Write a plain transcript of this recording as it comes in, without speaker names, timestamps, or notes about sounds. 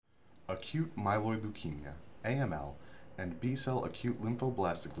Acute myeloid leukemia, AML, and B-cell acute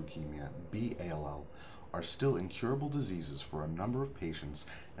lymphoblastic leukemia, BALL, are still incurable diseases for a number of patients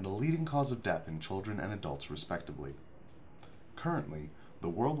and a leading cause of death in children and adults, respectively. Currently, the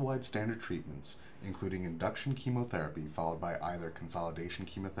worldwide standard treatments, including induction chemotherapy followed by either consolidation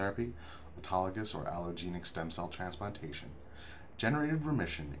chemotherapy, autologous or allogeneic stem cell transplantation, generated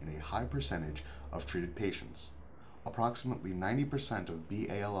remission in a high percentage of treated patients. Approximately 90% of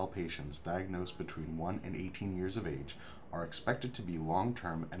BALL patients diagnosed between 1 and 18 years of age are expected to be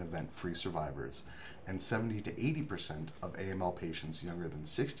long-term and event-free survivors, and 70 to 80% of AML patients younger than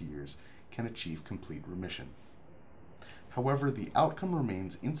 60 years can achieve complete remission. However, the outcome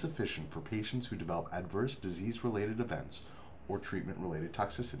remains insufficient for patients who develop adverse disease-related events or treatment-related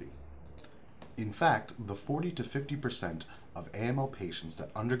toxicity. In fact, the 40 to 50% of AML patients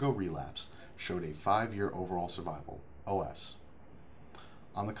that undergo relapse showed a 5-year overall survival, OS.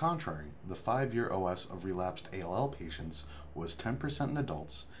 On the contrary, the 5-year OS of relapsed ALL patients was 10% in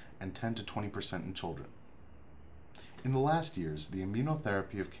adults and 10 to 20% in children. In the last years, the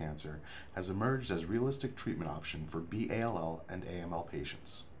immunotherapy of cancer has emerged as a realistic treatment option for BALL and AML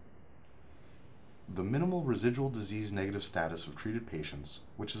patients. The minimal residual disease negative status of treated patients,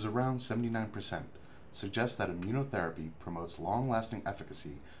 which is around 79%, suggests that immunotherapy promotes long-lasting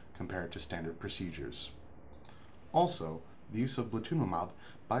efficacy compared to standard procedures. Also, the use of blinatumomab,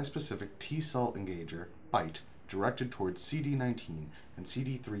 bispecific T-cell engager, BiTE, directed towards CD19 and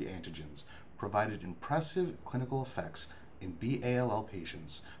CD3 antigens, provided impressive clinical effects in BALL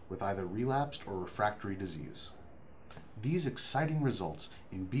patients with either relapsed or refractory disease. These exciting results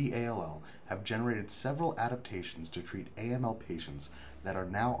in BALL have generated several adaptations to treat AML patients that are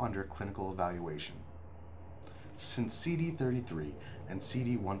now under clinical evaluation. Since CD33 and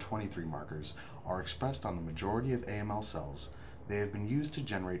CD123 markers are expressed on the majority of AML cells, they have been used to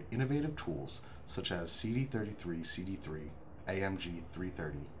generate innovative tools such as CD33-CD3 AMG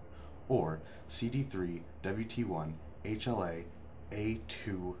 330 or CD3 WT1 HLA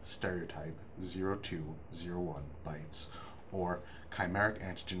A2 stereotype 0201 BiTEs, or chimeric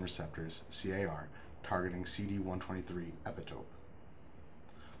antigen receptors, CAR, targeting CD123 epitope.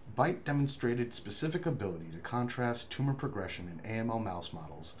 BiTE demonstrated specific ability to contrast tumor progression in AML mouse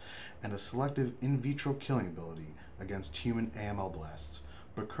models and a selective in vitro killing ability against human AML blasts,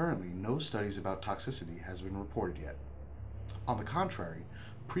 but currently no studies about toxicity has been reported yet. On the contrary,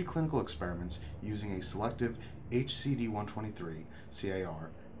 preclinical experiments using a selective HCD123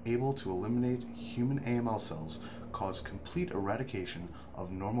 CAR able to eliminate human AML cells cause complete eradication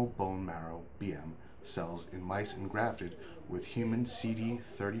of normal bone marrow BM cells in mice engrafted with human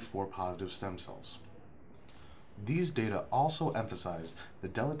CD34 positive stem cells. These data also emphasize the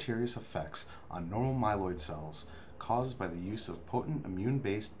deleterious effects on normal myeloid cells caused by the use of potent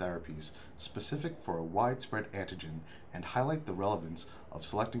immune-based therapies specific for a widespread antigen and highlight the relevance of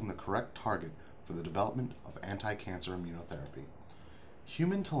selecting the correct target for the development of anti-cancer immunotherapy.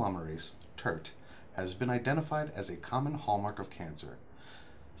 Human telomerase, TERT, has been identified as a common hallmark of cancer,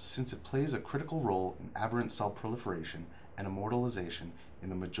 since it plays a critical role in aberrant cell proliferation and immortalization in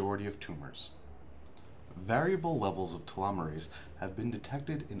the majority of tumors. Variable levels of telomerase have been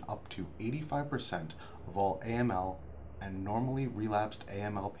detected in up to 85% of all AML, and normally relapsed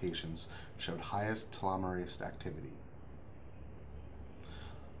AML patients showed highest telomerase activity.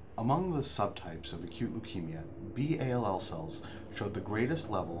 Among the subtypes of acute leukemia, BALL cells showed the greatest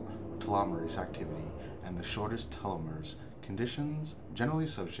level of telomerase activity and the shortest telomeres, conditions generally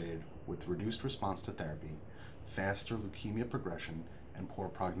associated with reduced response to therapy, faster leukemia progression, and poor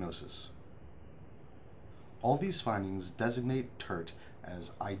prognosis. All these findings designate TERT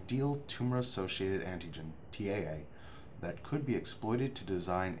as ideal tumor-associated antigen, TAA, that could be exploited to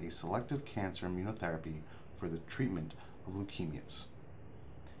design a selective cancer immunotherapy for the treatment of leukemias.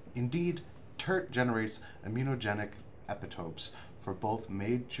 Indeed, TERT generates immunogenic epitopes for both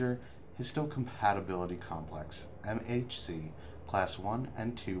major histocompatibility complex, MHC, class 1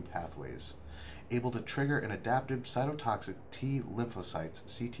 and 2 pathways, able to trigger an adaptive cytotoxic T lymphocytes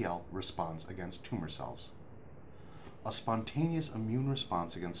CTL response against tumor cells. A spontaneous immune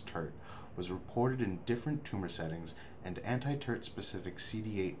response against TERT was reported in different tumor settings, and anti-TERT specific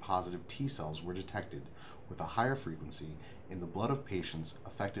CD8 positive T cells were detected with a higher frequency in the blood of patients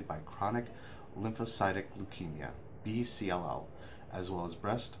affected by chronic lymphocytic leukemia, BCLL, as well as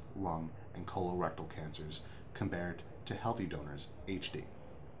breast, lung, and colorectal cancers compared to healthy donors, HD.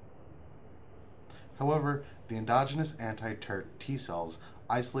 However, the endogenous anti-TERT T cells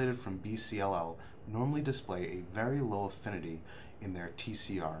isolated from BCLL normally display a very low affinity in their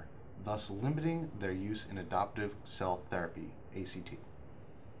TCR, thus limiting their use in adoptive cell therapy, ACT.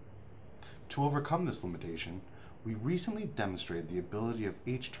 To overcome this limitation, we recently demonstrated the ability of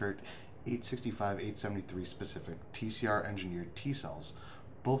hTERT 865-873 specific TCR engineered T cells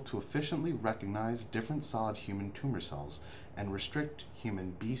both to efficiently recognize different solid human tumor cells and restrict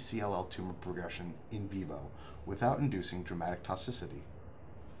human BCLL tumor progression in vivo without inducing dramatic toxicity.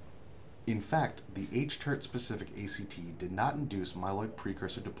 In fact, the hTERT-specific ACT did not induce myeloid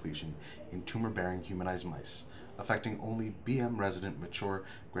precursor depletion in tumor-bearing humanized mice, affecting only BM-resident mature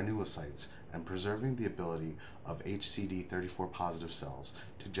granulocytes and preserving the ability of HCD34 positive cells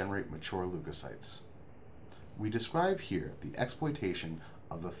to generate mature leukocytes. We describe here the exploitation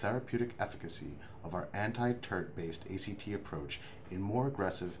of the therapeutic efficacy of our anti-TERT-based ACT approach in more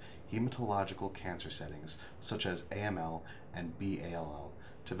aggressive hematological cancer settings such as AML and BALL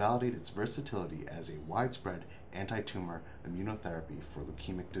to validate its versatility as a widespread anti-tumor immunotherapy for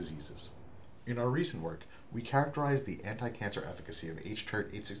leukemic diseases. In our recent work, we characterized the anti-cancer efficacy of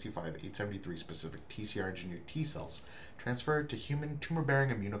hTERT 865-873 specific TCR engineered T cells transferred to human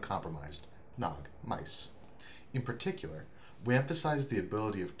tumor-bearing immunocompromised NOG mice. In particular, we emphasized the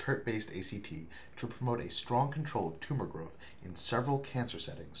ability of TERT-based ACT to promote a strong control of tumor growth in several cancer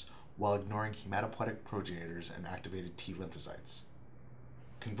settings while ignoring hematopoietic progenitors and activated T lymphocytes.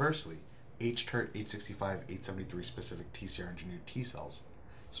 Conversely, hTERT 865-873 specific TCR engineered T cells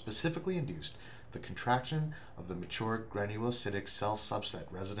specifically induced the contraction of the mature granulocytic cell subset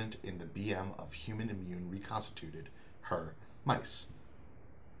resident in the BM of human immune reconstituted HER mice.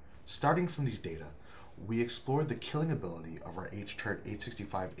 Starting from these data, we explored the killing ability of our hTERT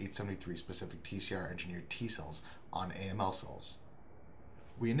 865-873 specific TCR engineered T cells on AML cells.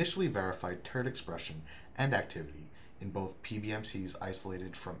 We initially verified TERT expression and activity in both PBMCs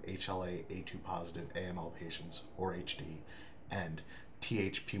isolated from HLA-A2 positive AML patients, or HD, and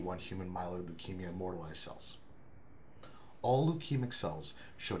THP1 human myeloid leukemia immortalized cells. All leukemic cells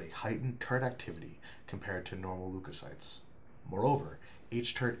showed a heightened TERT activity compared to normal leukocytes. Moreover,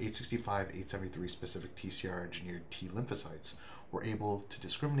 hTERT 865-873 specific TCR engineered T lymphocytes were able to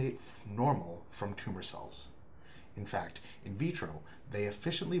discriminate normal from tumor cells. In fact, in vitro, they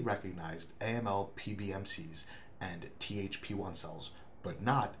efficiently recognized AML PBMCs and THP1 cells, but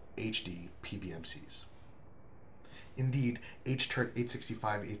not HD PBMCs. Indeed, hTERT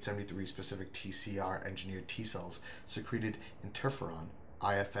 865-873 specific TCR engineered T cells secreted interferon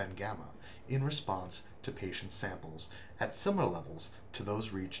IFN gamma in response to patient samples at similar levels to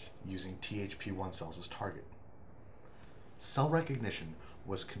those reached using THP1 cells as target. Cell recognition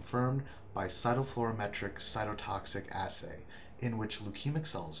was confirmed by cytofluorometric cytotoxic assay in which leukemic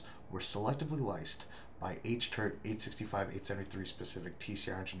cells were selectively lysed by hTERT 865-873 specific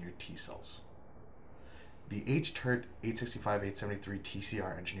TCR engineered T cells. The hTERT 865-873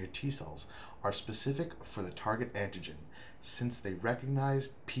 TCR engineered T cells are specific for the target antigen since they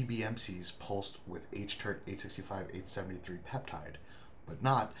recognized PBMCs pulsed with hTERT 865-873 peptide, but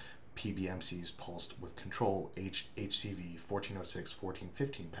not PBMCs pulsed with control HCV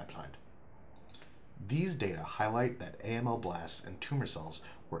 1406-1415 peptide. These data highlight that AML blasts and tumor cells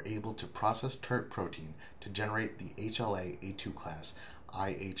were able to process TERT protein to generate the HLA-A2 class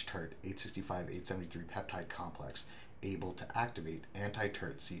IhTERT 865-873 peptide complex able to activate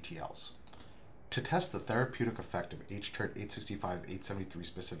anti-TERT CTLs. To test the therapeutic effect of hTERT 865-873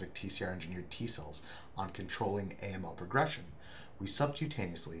 specific TCR engineered T cells on controlling AML progression, we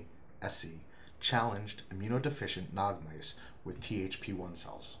subcutaneously, SC, challenged immunodeficient NOG mice with THP1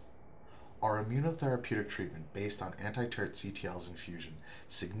 cells. Our immunotherapeutic treatment based on anti-TERT CTLs infusion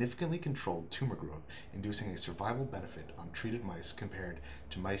significantly controlled tumor growth, inducing a survival benefit on treated mice compared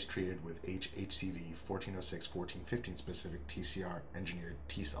to mice treated with HCV 1406-1415 specific TCR engineered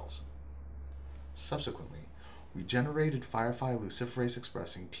T cells. Subsequently, we generated Firefly luciferase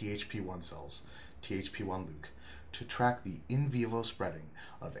expressing THP1 cells, THP1-Luc, to track the in vivo spreading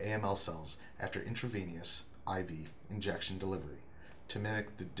of AML cells after intravenous IV injection delivery to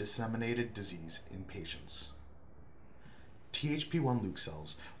mimic the disseminated disease in patients. THP1-Luc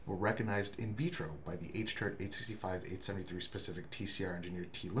cells were recognized in vitro by the hTERT 865-873 specific TCR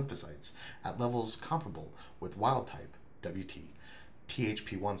engineered T lymphocytes at levels comparable with wild-type WT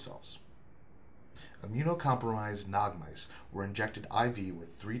THP1 cells. Immunocompromised NOG mice were injected IV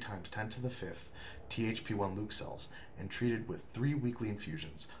with 3 × 10 to the 5th THP1-Luc cells and treated with 3 weekly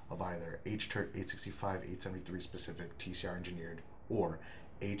infusions of either hTERT 865-873 specific TCR engineered or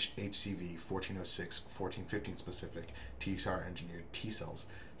HCV 1406-1415 specific TCR engineered T cells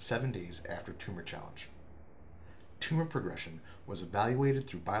 7 days after tumor challenge. Tumor progression was evaluated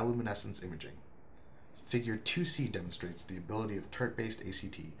through bioluminescence imaging. Figure 2C demonstrates the ability of TERT-based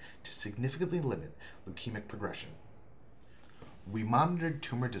ACT to significantly limit leukemic progression. We monitored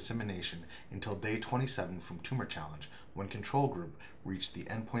tumor dissemination until day 27 from tumor challenge, when control group reached the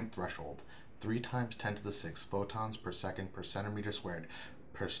endpoint threshold, 3 times 10 to the 6 photons per second per centimeter squared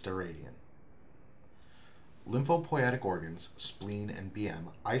per steradian. Lymphopoietic organs, spleen, and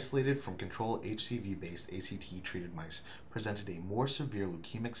BM, isolated from control HCV-based ACT-treated mice, presented a more severe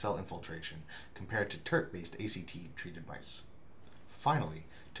leukemic cell infiltration compared to TERT-based ACT-treated mice. Finally,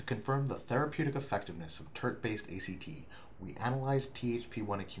 to confirm the therapeutic effectiveness of TERT-based ACT, we analyzed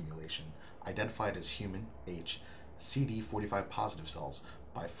THP1 accumulation, identified as human H CD45 positive cells,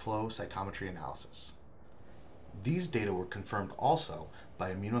 by flow cytometry analysis. These data were confirmed also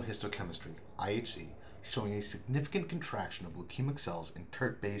by immunohistochemistry, IHC, showing a significant contraction of leukemic cells in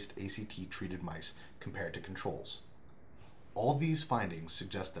TERT-based ACT-treated mice compared to controls. All these findings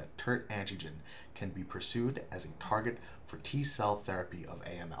suggest that TERT antigen can be pursued as a target for T-cell therapy of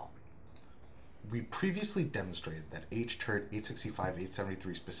AML. We previously demonstrated that hTERT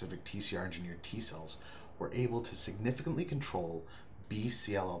 865-873 specific TCR engineered T cells were able to significantly control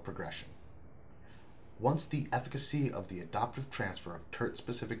B-CLL progression. Once the efficacy of the adoptive transfer of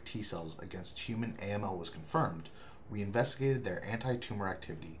TERT-specific T cells against human AML was confirmed, we investigated their anti-tumor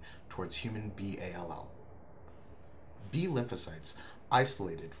activity towards human B-ALL. B lymphocytes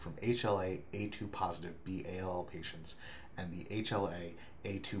isolated from HLA-A2 positive B-ALL patients and the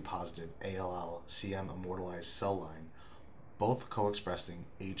HLA-A2 positive ALL-CM immortalized cell line, both co-expressing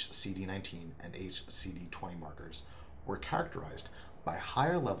HCD19 and HCD20 markers, were characterized by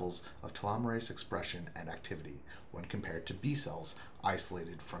higher levels of telomerase expression and activity when compared to B cells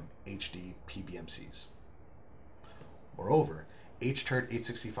isolated from HD PBMCs. Moreover, hTERT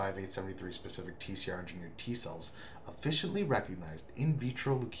 865-873 specific TCR engineered T cells efficiently recognized in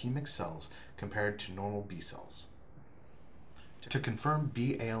vitro leukemic cells compared to normal B cells. To confirm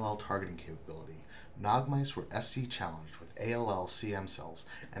B-ALL targeting capability, NOG mice were SC challenged with ALL-CM cells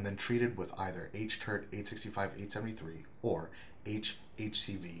and then treated with either hTERT 865-873 or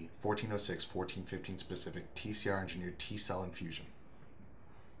HCV 1406-1415 specific TCR engineered T cell infusion.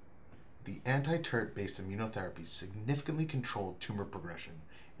 The anti-TERT based immunotherapy significantly controlled tumor progression,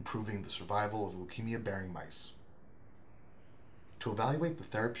 improving the survival of leukemia-bearing mice. To evaluate the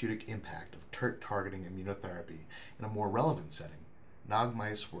therapeutic impact of TERT targeting immunotherapy in a more relevant setting, NOG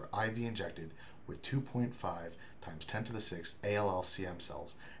mice were IV injected with 2.5 times 10 to the 6 ALL-CM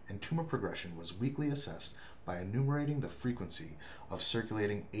cells, and tumor progression was weekly assessed by enumerating the frequency of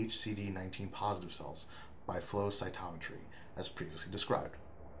circulating HCD19 positive cells by flow cytometry, as previously described.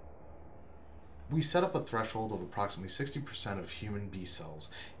 We set up a threshold of approximately 60% of human B cells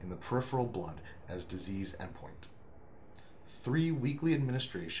in the peripheral blood as disease endpoint. 3 weekly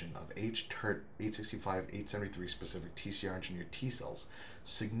administration of hTERT 865-873 specific TCR engineered T cells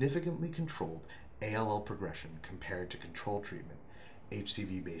significantly controlled ALL progression compared to control treatment,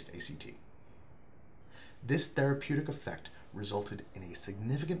 HCV-based ACT. This therapeutic effect resulted in a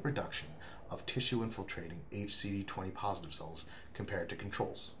significant reduction of tissue-infiltrating HCD20 positive cells compared to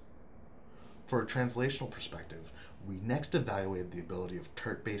controls. For a translational perspective, we next evaluated the ability of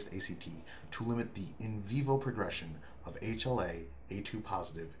TERT-based ACT to limit the in vivo progression of HLA-A2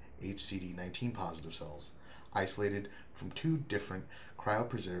 positive HCD19 positive cells, isolated from 2 different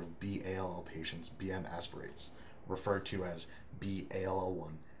cryopreserved B-ALL patients' BM aspirates, referred to as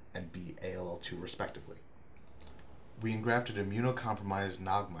B-ALL1 and B-ALL2 respectively. We engrafted immunocompromised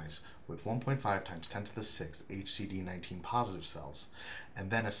NOG mice with 1.5 times 10 to the 6th HCD19 positive cells, and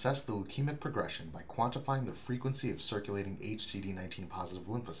then assessed the leukemic progression by quantifying the frequency of circulating HCD19 positive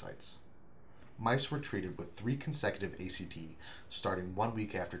lymphocytes. Mice were treated with 3 consecutive ACT, starting 1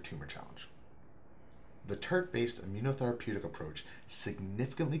 week after tumor challenge. The TERT-based immunotherapeutic approach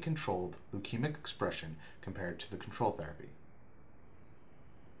significantly controlled leukemic expression compared to the control therapy.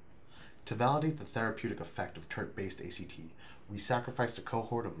 To validate the therapeutic effect of TERT-based ACT, we sacrificed a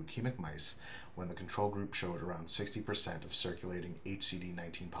cohort of leukemic mice when the control group showed around 60% of circulating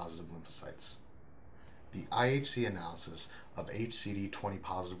HCD19 positive lymphocytes. The IHC analysis of HCD20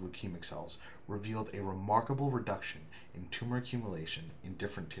 positive leukemic cells revealed a remarkable reduction in tumor accumulation in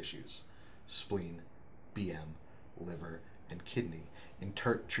different tissues, spleen, BM, liver, and kidney, in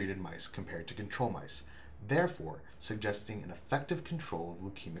TERT-treated mice compared to control mice, therefore suggesting an effective control of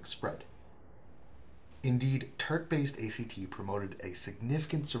leukemic spread. Indeed, TERT-based ACT promoted a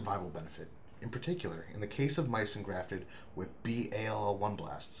significant survival benefit. In particular, in the case of mice engrafted with B-ALL1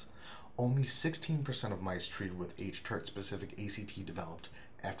 blasts, only 16% of mice treated with hTERT-specific ACT developed,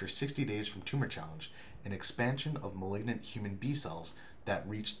 after 60 days from tumor challenge, an expansion of malignant human B cells that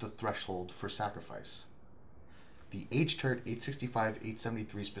reached the threshold for sacrifice. the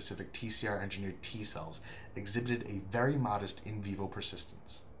HTERT-865-873 specific TCR engineered T cells exhibited a very modest in vivo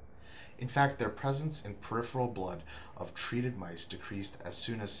persistence. In fact, their presence in peripheral blood of treated mice decreased as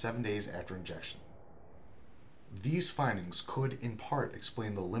soon as 7 days after injection. These findings could, in part,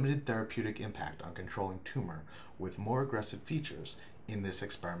 explain the limited therapeutic impact on controlling tumor with more aggressive features in this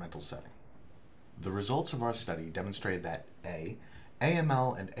experimental setting. The results of our study demonstrated that A.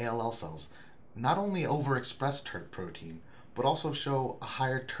 AML and ALL cells not only overexpress TERT protein, but also show a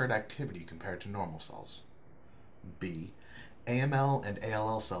higher TERT activity compared to normal cells. B. AML and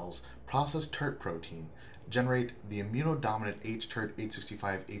ALL cells process TERT protein, generate the immunodominant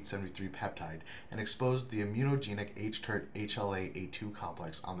HTERT-865-873 peptide, and expose the immunogenic HTERT-HLA-A2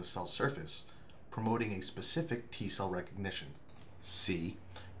 complex on the cell surface, promoting a specific T cell recognition. C.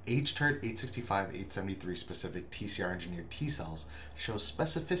 HTERT-865-873 specific TCR engineered T cells show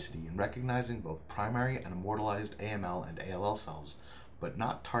specificity in recognizing both primary and immortalized AML and ALL cells, but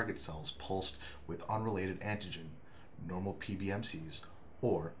not target cells pulsed with unrelated antigen, normal PBMCs,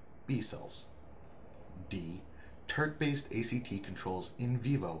 or B cells. D. TERT-based ACT controls in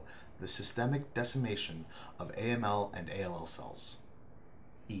vivo the systemic decimation of AML and ALL cells.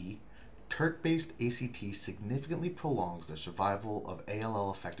 E. TERT-based ACT significantly prolongs the survival of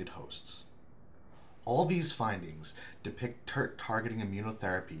ALL-affected hosts. All these findings depict TERT targeting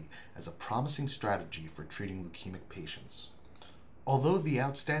immunotherapy as a promising strategy for treating leukemic patients. Although the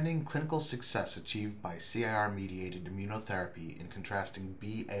outstanding clinical success achieved by CIR-mediated immunotherapy in contrasting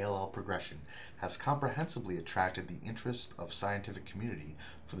B-ALL progression has comprehensively attracted the interest of scientific community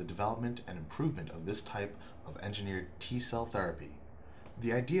for the development and improvement of this type of engineered T-cell therapy,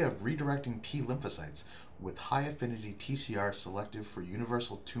 the idea of redirecting T lymphocytes with high-affinity TCR selective for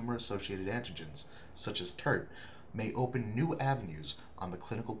universal tumor-associated antigens, such as TERT, may open new avenues on the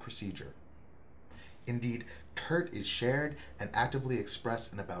clinical procedure. Indeed, TERT is shared and actively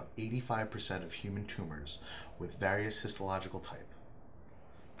expressed in about 85% of human tumors, with various histological type.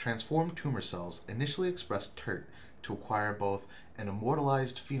 Transformed tumor cells initially express TERT to acquire both an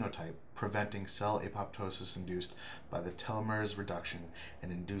immortalized phenotype, preventing cell apoptosis induced by the telomerase reduction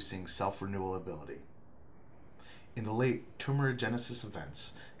and inducing self-renewal ability. In the late tumorigenesis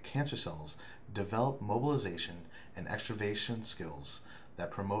events, cancer cells develop mobilization and extravasation skills that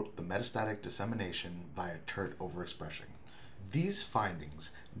promote the metastatic dissemination via TERT overexpression. These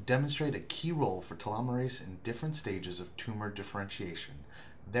findings demonstrate a key role for telomerase in different stages of tumor differentiation,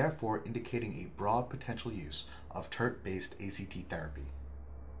 therefore indicating a broad potential use of TERT-based ACT therapy.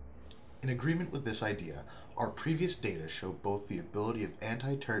 In agreement with this idea, our previous data showed both the ability of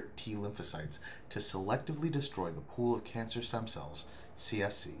anti-TERT T lymphocytes to selectively destroy the pool of cancer stem cells,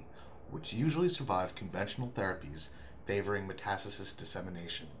 CSC, which usually survive conventional therapies favoring metastasis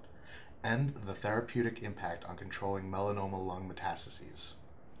dissemination, and the therapeutic impact on controlling melanoma lung metastases.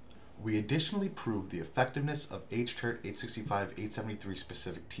 We additionally proved the effectiveness of HTERT-865-873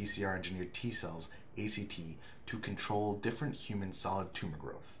 specific TCR engineered T cells, ACT, to control different human solid tumor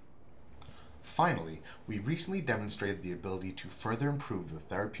growth. Finally, we recently demonstrated the ability to further improve the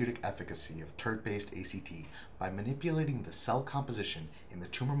therapeutic efficacy of TERT-based ACT by manipulating the cell composition in the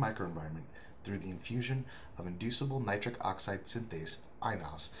tumor microenvironment through the infusion of inducible nitric oxide synthase,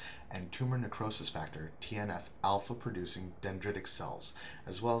 INOS, and tumor necrosis factor, TNF alpha producing dendritic cells,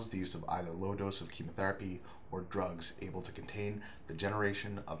 as well as the use of either low dose of chemotherapy or drugs able to contain the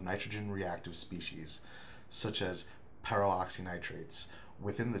generation of nitrogen reactive species, such as peroxynitrates,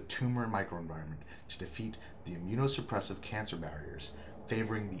 within the tumor microenvironment to defeat the immunosuppressive cancer barriers,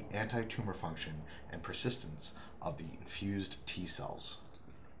 favoring the anti-tumor function and persistence of the infused T cells.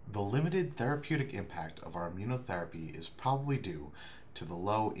 The limited therapeutic impact of our immunotherapy is probably due to the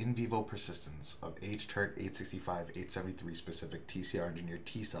low in vivo persistence of HTERT-865-873 specific TCR engineered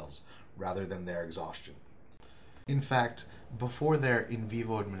T cells rather than their exhaustion. In fact, before their in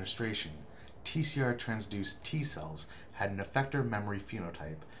vivo administration, TCR transduced T cells had an effector memory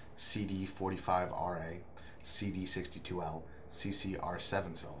phenotype CD45RA, CD62L,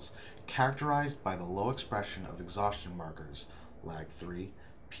 CCR7 cells, characterized by the low expression of exhaustion markers LAG3,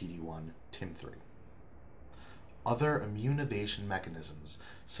 PD1, TIM3. Other immune evasion mechanisms,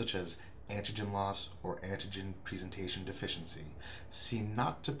 such as antigen loss or antigen presentation deficiency, seem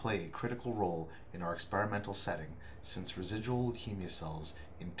not to play a critical role in our experimental setting, since residual leukemia cells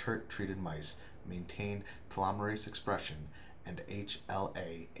in TERT-treated mice maintained telomerase expression and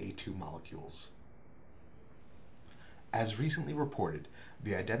HLA-A2 molecules. As recently reported,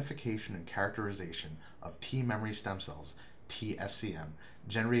 the identification and characterization of T memory stem cells, TSCM,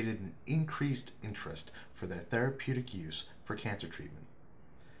 generated an increased interest for their therapeutic use for cancer treatment.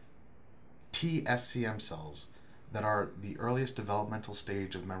 TSCM cells that are the earliest developmental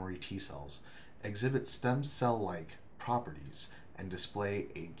stage of memory T cells, exhibit stem cell-like properties and display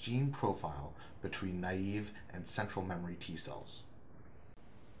a gene profile between naive and central memory T cells.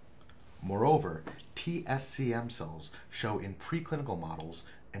 Moreover, TSCM cells show in preclinical models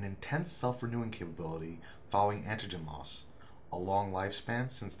an intense self-renewing capability following antigen loss, a long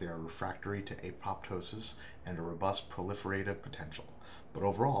lifespan since they are refractory to apoptosis, and a robust proliferative potential. But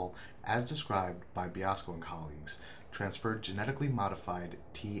overall, as described by Biasco and colleagues, transferred genetically modified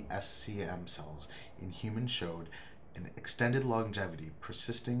TSCM cells in humans showed an extended longevity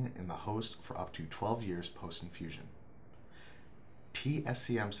persisting in the host for up to 12 years post-infusion.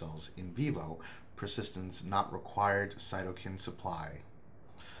 TSCM cells in vivo persistence not required cytokine supply.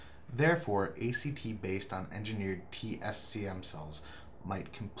 Therefore, ACT based on engineered TSCM cells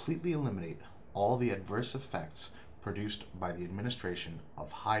might completely eliminate all the adverse effects produced by the administration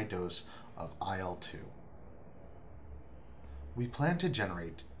of high dose of IL-2. We plan to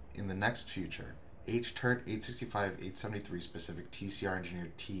generate, in the next future, HTERT 865-873 specific TCR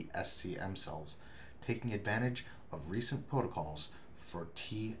engineered TSCM cells, taking advantage of recent protocols for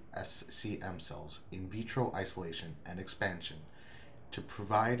TSCM cells in vitro isolation and expansion to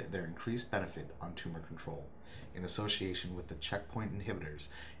provide their increased benefit on tumor control, in association with the checkpoint inhibitors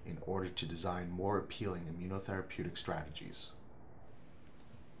in order to design more appealing immunotherapeutic strategies.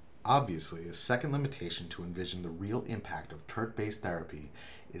 Obviously, a second limitation to envision the real impact of TERT-based therapy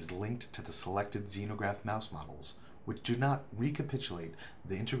is linked to the selected xenograft mouse models, which do not recapitulate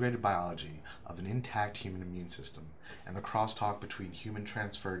the integrated biology of an intact human immune system and the crosstalk between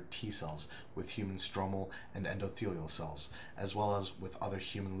human-transferred T cells with human stromal and endothelial cells, as well as with other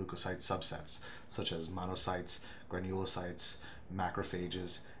human leukocyte subsets, such as monocytes, granulocytes,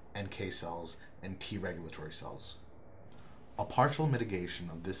 macrophages, NK cells, and T regulatory cells. A partial mitigation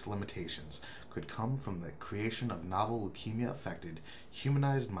of these limitations could come from the creation of novel leukemia-affected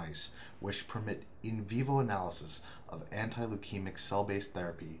humanized mice which permit in vivo analysis of anti-leukemic cell-based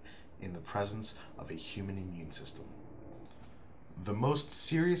therapy in the presence of a human immune system. The most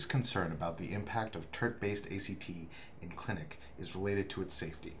serious concern about the impact of TERT-based ACT in clinic is related to its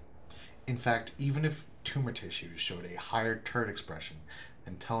safety. In fact, even if tumor tissues showed a higher TERT expression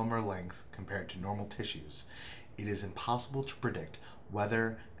and telomere length compared to normal tissues, it is impossible to predict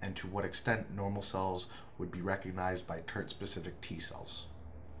whether and to what extent normal cells would be recognized by TERT-specific T cells.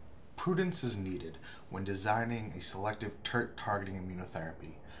 Prudence is needed when designing a selective TERT-targeting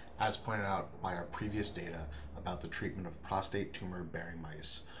immunotherapy, as pointed out by our previous data about the treatment of prostate tumor-bearing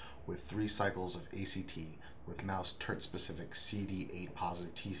mice with 3 cycles of ACT with mouse TERT-specific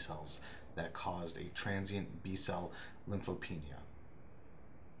CD8-positive T cells that caused a transient B-cell lymphopenia.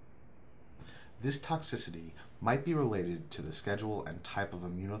 This toxicity might be related to the schedule and type of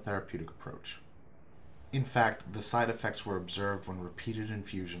immunotherapeutic approach. In fact, the side effects were observed when repeated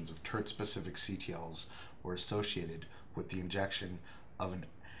infusions of TERT-specific CTLs were associated with the injection of an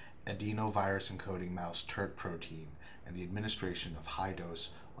adenovirus-encoding mouse TERT protein and the administration of high dose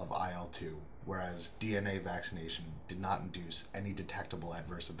of IL-2, whereas DNA vaccination did not induce any detectable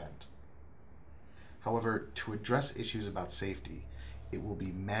adverse event. However, to address issues about safety, it will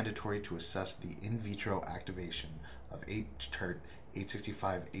be mandatory to assess the in vitro activation of HTERT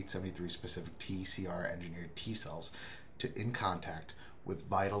 865-873 specific TCR engineered T cells in contact with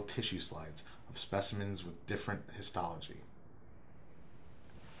vital tissue slides of specimens with different histology.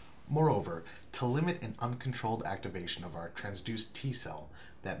 Moreover, to limit an uncontrolled activation of our transduced T cell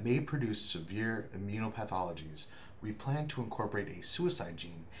that may produce severe immunopathologies, we plan to incorporate a suicide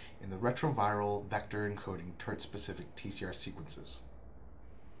gene in the retroviral vector encoding TERT-specific TCR sequences.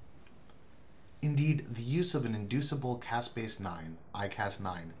 Indeed, the use of an inducible caspase-9,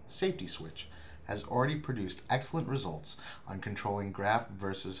 ICAS9, safety switch has already produced excellent results on controlling graft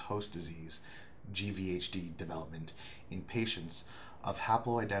versus host disease, GVHD, development in patients of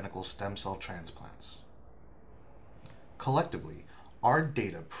haploidentical stem cell transplants. Collectively, our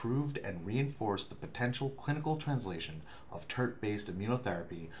data proved and reinforced the potential clinical translation of TERT-based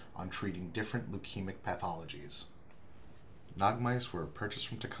immunotherapy on treating different leukemic pathologies. Nagmice were purchased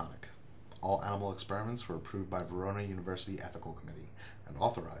from Taconic. All animal experiments were approved by Verona University Ethical Committee and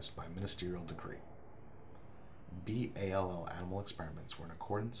authorized by ministerial decree. BALL animal experiments were in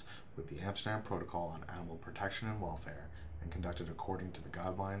accordance with the Amsterdam Protocol on Animal Protection and Welfare and conducted according to the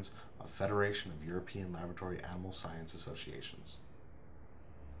guidelines of Federation of European Laboratory Animal Science Associations.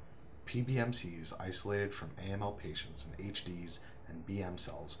 PBMCs isolated from AML patients and HDs and BM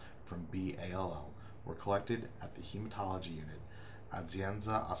cells from BALL were collected at the Hematology Unit,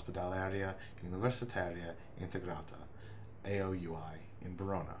 Azienda Ospedaliera Universitaria Integrata, AOUI, in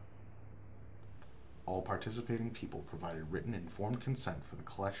Verona. All participating people provided written informed consent for the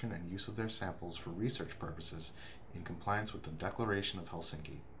collection and use of their samples for research purposes in compliance with the Declaration of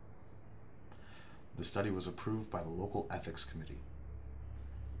Helsinki. The study was approved by the local ethics committee.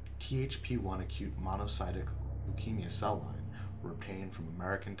 THP1 acute monocytic leukemia cell line were obtained from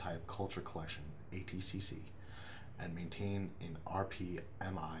American Type Culture Collection, ATCC, and maintained in RPMI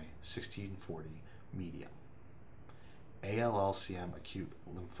 1640 medium. ALLCM acute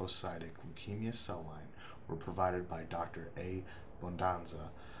lymphocytic leukemia cell line were provided by Dr. A. Bondanza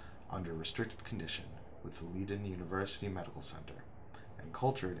under restricted condition with the Leiden University Medical Center and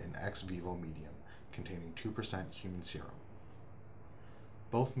cultured in ex vivo medium containing 2% human serum.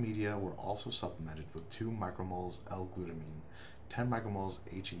 Both media were also supplemented with 2 micromoles L-glutamine, 10 micromoles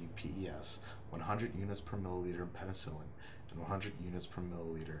HEPES, 100 units per milliliter penicillin, and 100 units per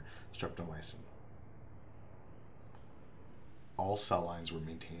milliliter streptomycin. All cell lines were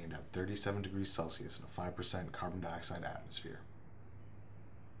maintained at 37 degrees Celsius in a 5% carbon dioxide atmosphere.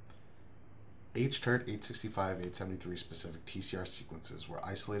 HTERT 865-873 specific TCR sequences were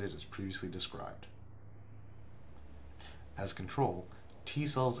isolated as previously described. As control, T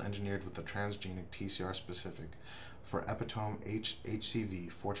cells engineered with the transgenic TCR specific for epitome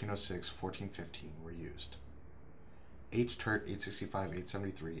HCV 1406-1415 were used. HTERT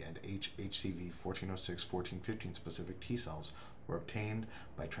 865-873 and HCV 1406-1415 specific T cells were obtained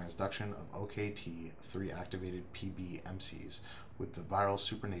by transduction of OKT3 activated PBMCs with the viral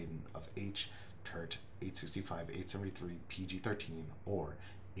supernatant of HTERT 865-873 PG13 or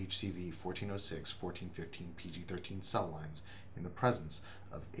HCV 1406-1415 PG13 cell lines in the presence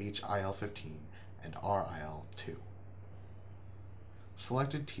of HIL-15 and RIL-2.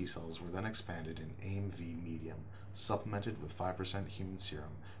 Selected T cells were then expanded in AIM-V medium, supplemented with 5% human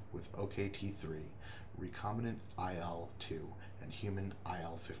serum with OKT3, recombinant IL-2, and human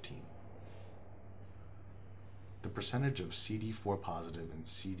IL-15. The percentage of CD4 positive and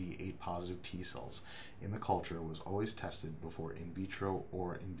CD8 positive T cells in the culture was always tested before in vitro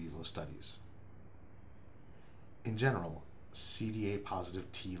or in vivo studies. In general, CD8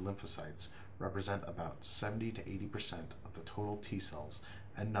 positive T lymphocytes represent about 70 to 80% of the total T cells,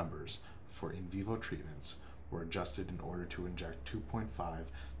 and numbers for in vivo treatments were adjusted in order to inject 2.5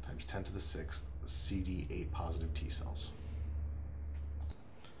 times 10 to the 6th CD8 positive T cells.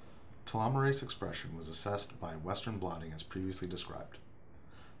 Telomerase expression was assessed by Western blotting as previously described.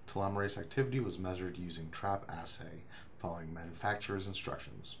 Telomerase activity was measured using TRAP assay following manufacturer's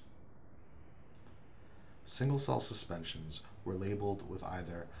instructions. Single-cell suspensions were labeled with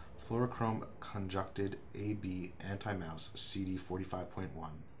either fluorochrome conjuncted AB anti-mouse CD45.1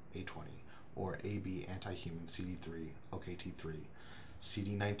 A20 or AB anti-human CD3 OKT3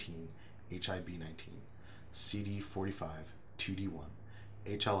 CD19 HIB19 CD45 2D1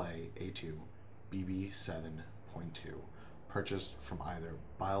 HLA A2 BB7.2 purchased from either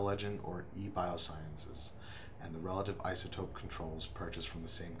BioLegend or eBiosciences, and the relative isotope controls purchased from the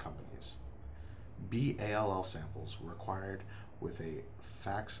same companies. BALL samples were acquired with a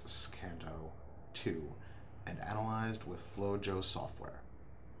FACSCanto 2 and analyzed with FlowJo software.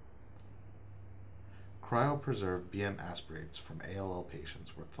 Cryopreserved BM aspirates from ALL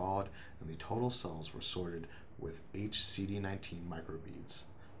patients were thawed and the total cells were sorted with HCD19 microbeads,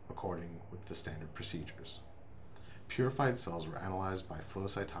 according with the standard procedures. Purified cells were analyzed by flow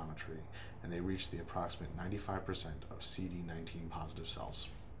cytometry and they reached the approximate 95% of CD19 positive cells.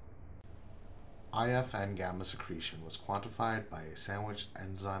 IFN gamma secretion was quantified by a sandwich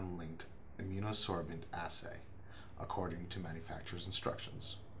enzyme-linked immunosorbent assay, according to manufacturer's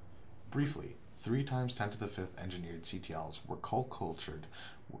instructions. Briefly, 3 times 10 to the 5th engineered CTLs were cultured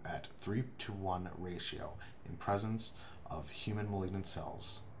at 3:1 ratio in presence of human malignant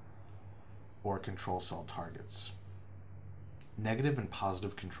cells or control cell targets. Negative and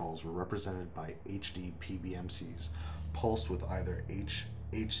positive controls were represented by HD PBMCs pulsed with either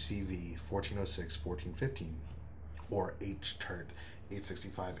HCV 1406-1415 or HTERT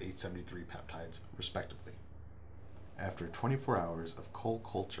 865-873 peptides, respectively. After 24 hours of cold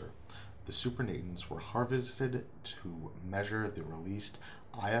culture, the supernatants were harvested to measure the released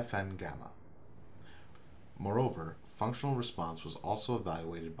IFN gamma. Moreover, functional response was also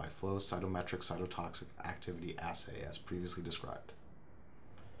evaluated by flow cytometric cytotoxic activity assay as previously described.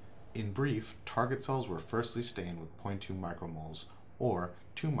 In brief, target cells were firstly stained with 0.2 micromoles or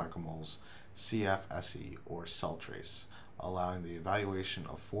 2 micromoles CFSE or cell trace, allowing the evaluation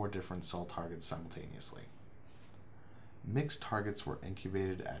of 4 different cell targets simultaneously. Mixed targets were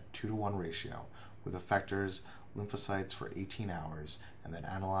incubated at 2:1 ratio with effectors lymphocytes for 18 hours and then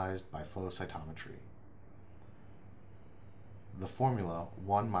analyzed by flow cytometry. The formula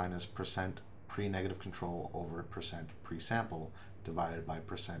 1 minus % pre-negative control over percent pre-sample divided by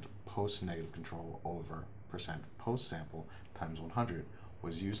percent post-negative control over percent post-sample times 100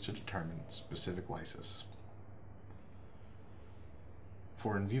 was used to determine specific lysis.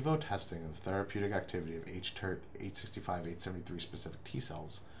 For in vivo testing of therapeutic activity of hTERT 865-873 specific T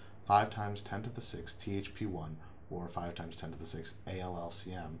cells, 5 times 10 to the 6 THP1 or 5 times 10 to the 6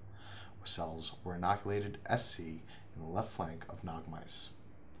 ALLCM cells were inoculated SC in the left flank of NOG mice.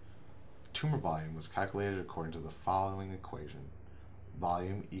 Tumor volume was calculated according to the following equation.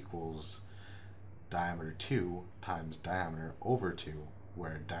 Volume equals diameter 2 times diameter over 2,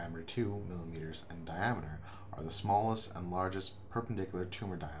 where diameter 2 millimeters and diameter are the smallest and largest perpendicular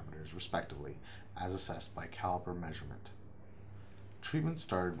tumor diameters, respectively, as assessed by caliper measurement. Treatment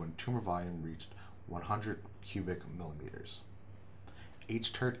started when tumor volume reached 100 cubic millimeters.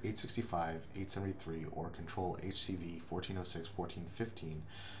 hTERT 865-873 or control HCV 1406-1415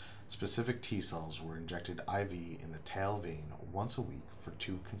 specific T cells were injected IV in the tail vein once a week for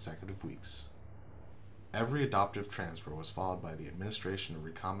 2 consecutive weeks. Every adoptive transfer was followed by the administration of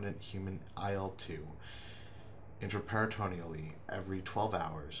recombinant human IL-2 intraperitoneally every 12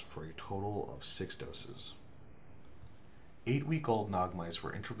 hours for a total of 6 doses. 8-week-old NOG mice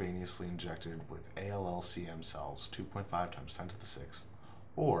were intravenously injected with ALLCM cells 2.5 times 10 to the 6th,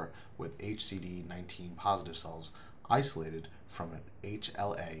 or with HCD19 positive cells isolated from an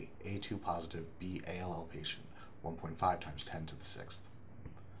HLA A2 positive B-ALL patient 1.5 times 10 to the 6th.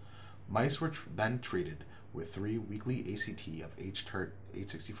 Mice were then treated with 3 weekly ACT of hTERT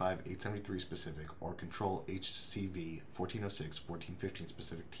 865-873 specific or control HCV 1406-1415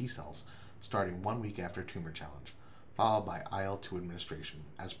 specific T cells starting 1 week after tumor challenge, followed by IL-2 administration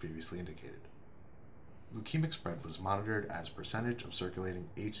as previously indicated. Leukemic spread was monitored as percentage of circulating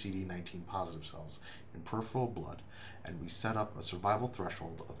HCD19 positive cells in peripheral blood, and we set up a survival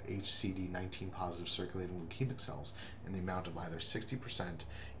threshold of HCD19 positive circulating leukemic cells in the amount of either 60%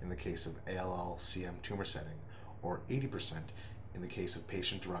 in the case of ALL-CM tumor setting or 80% in the case of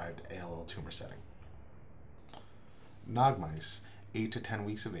patient-derived ALL tumor setting. NOG mice, 8 to 10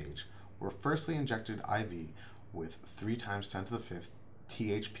 weeks of age, were firstly injected IV with 3 times 10 to the 5th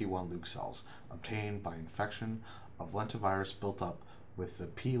THP1 Luc cells obtained by infection of lentivirus built up with the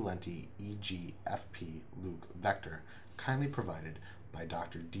P. lenti EGFP Luc vector kindly provided by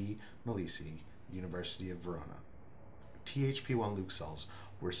Dr. D. Melisi, University of Verona. THP1 Luc cells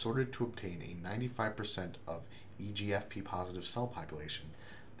were sorted to obtain a 95% of EGFP positive cell population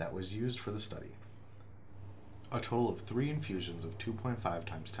that was used for the study. A total of 3 infusions of 2.5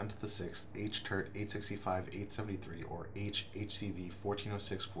 times 10 to the 6th hTERT 865-873 or HCV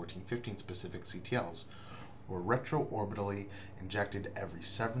 1406-1415 specific CTLs were retroorbitally injected every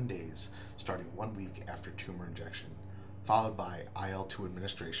 7 days, starting 1 week after tumor injection, followed by IL-2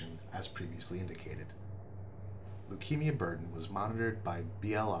 administration as previously indicated. Leukemia burden was monitored by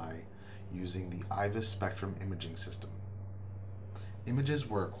BLI using the IVUS spectrum imaging system. Images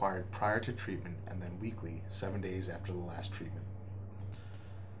were acquired prior to treatment and then weekly, 7 days after the last treatment.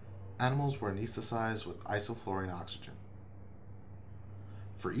 Animals were anesthetized with isoflurane oxygen.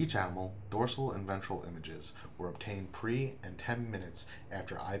 For each animal, dorsal and ventral images were obtained pre and 10 minutes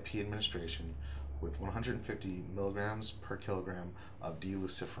after IP administration with 150 milligrams per kilogram of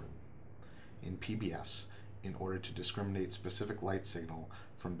D-luciferin in PBS in order to discriminate specific light signal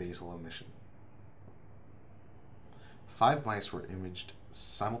from basal emission. 5 mice were imaged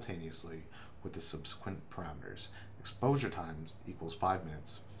simultaneously with the subsequent parameters. Exposure time equals 5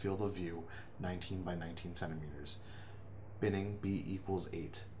 minutes, field of view 19 by 19 centimeters, binning B equals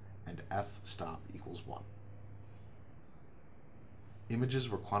 8, and F stop equals 1. Images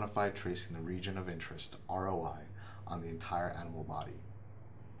were quantified tracing the region of interest, ROI, on the entire animal body.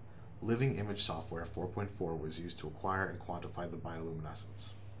 Living Image Software 4.4 was used to acquire and quantify the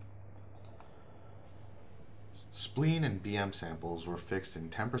bioluminescence. Spleen and BM samples were fixed in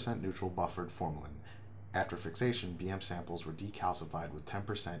 10% neutral buffered formalin. After fixation, BM samples were decalcified with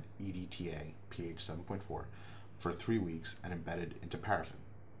 10% EDTA, pH 7.4, for 3 weeks and embedded into paraffin.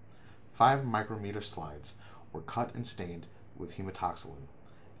 5 micrometer slides were cut and stained with hematoxylin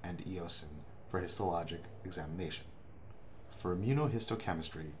and eosin for histologic examination. For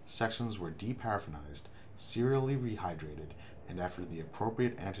immunohistochemistry, sections were deparaffinized, serially rehydrated, and after the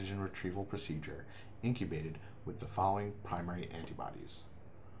appropriate antigen retrieval procedure, incubated with the following primary antibodies: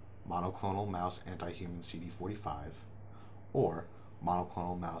 monoclonal mouse anti-human CD45 or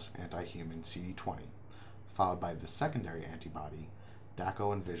monoclonal mouse anti-human CD20, followed by the secondary antibody,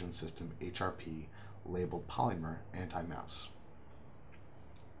 Dako Envision System HRP, labeled polymer anti-mouse.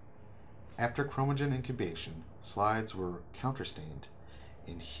 After chromogen incubation, slides were counterstained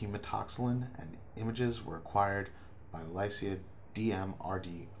in hematoxylin, and images were acquired by Lycia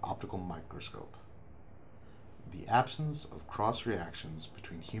DMRD optical microscope. The absence of cross-reactions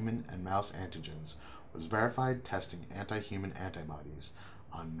between human and mouse antigens was verified testing anti-human antibodies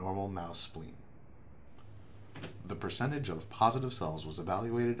on normal mouse spleen. The percentage of positive cells was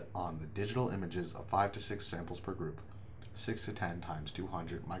evaluated on the digital images of 5 to 6 samples per group, 6 to 10 times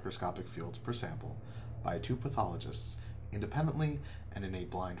 200 microscopic fields per sample, by 2 pathologists, independently and in a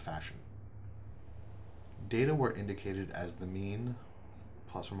blind fashion. Data were indicated as the mean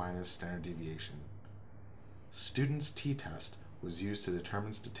plus or minus standard deviation. Students' t-test was used to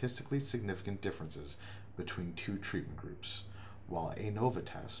determine statistically significant differences between 2 treatment groups, while ANOVA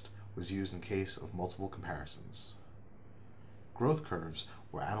test was used in case of multiple comparisons. Growth curves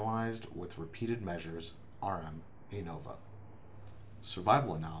were analyzed with repeated measures RM ANOVA.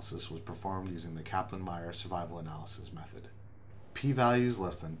 Survival analysis was performed using the Kaplan-Meier survival analysis method. P-values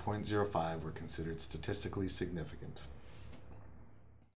less than 0.05 were considered statistically significant.